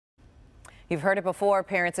You've heard it before.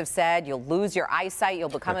 Parents have said you'll lose your eyesight, you'll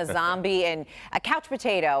become a zombie and a couch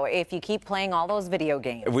potato if you keep playing all those video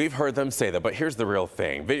games. We've heard them say that, but here's the real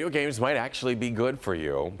thing. Video games might actually be good for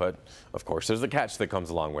you, but of course there's a catch that comes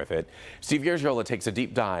along with it. Steve Garagiola takes a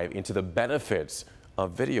deep dive into the benefits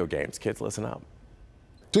of video games. Kids, listen up.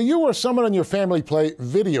 Do you or someone in your family play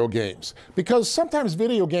video games? Because sometimes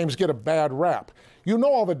video games get a bad rap. You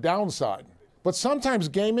know all the downside, but sometimes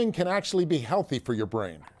gaming can actually be healthy for your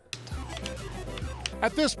brain.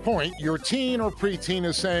 At this point, your teen or preteen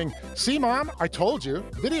is saying, "See, Mom, I told you,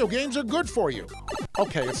 video games are good for you."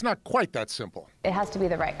 Okay, it's not quite that simple. It has to be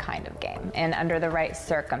the right kind of game and under the right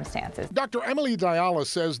circumstances. Dr. Emily Diala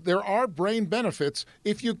says there are brain benefits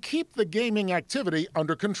if you keep the gaming activity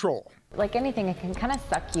under control. Like anything, it can kind of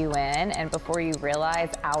suck you in, and before you realize,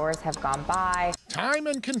 hours have gone by. Time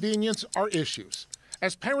and convenience are issues.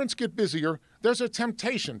 As parents get busier, there's a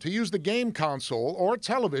temptation to use the game console or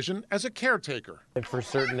television as a caretaker. It for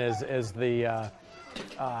certain is the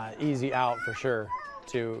easy out for sure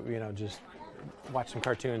to, just watch some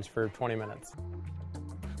cartoons for 20 minutes.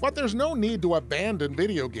 But there's no need to abandon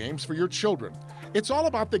video games for your children. It's all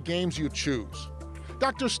about the games you choose.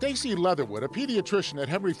 Dr. Stacy Leatherwood, a pediatrician at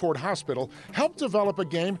Henry Ford Hospital, helped develop a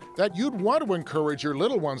game that you'd want to encourage your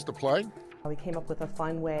little ones to play. We came up with a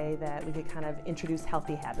fun way that we could kind of introduce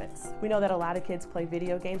healthy habits. We know that a lot of kids play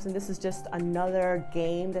video games, and this is just another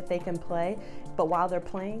game that they can play, but while they're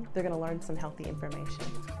playing, they're going to learn some healthy information.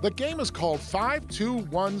 The game is called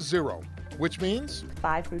 5210, which means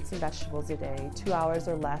 5 fruits and vegetables a day, 2 hours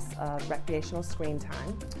or less of recreational screen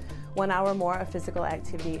time, 1 hour more of physical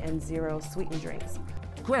activity, and 0 sweetened drinks.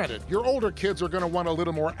 Granted, your older kids are going to want a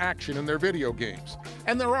little more action in their video games,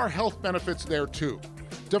 and there are health benefits there too.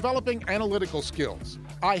 Developing analytical skills,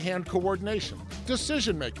 eye-hand coordination,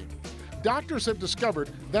 decision-making. Doctors have discovered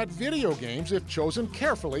that video games, if chosen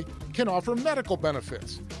carefully, can offer medical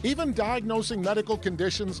benefits, even diagnosing medical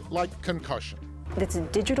conditions like concussion. It's a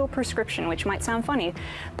digital prescription, which might sound funny,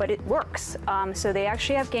 but it works. So they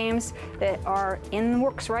actually have games that are in the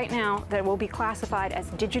works right now that will be classified as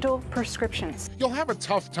digital prescriptions. You'll have a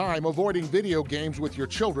tough time avoiding video games with your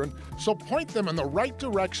children, so point them in the right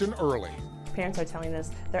direction early. Parents are telling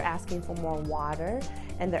us they're asking for more water,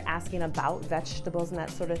 and they're asking about vegetables and that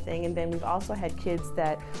sort of thing. And then we've also had kids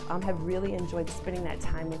that have really enjoyed spending that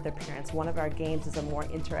time with their parents. One of our games is a more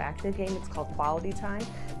interactive game. It's called Quality Time.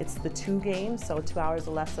 It's the 2 games, so 2 hours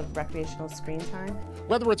or less of recreational screen time.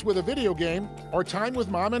 Whether it's with a video game or time with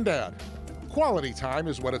Mom and Dad, quality time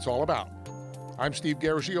is what it's all about. I'm Steve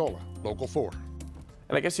Garagiola, Local 4.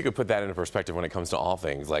 And I guess you could put that into perspective when it comes to all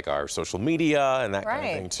things like our social media and that kind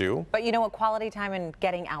of thing too. But you know what? Quality time and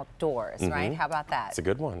getting outdoors, right? How about that? It's a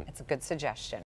good one. It's a good suggestion.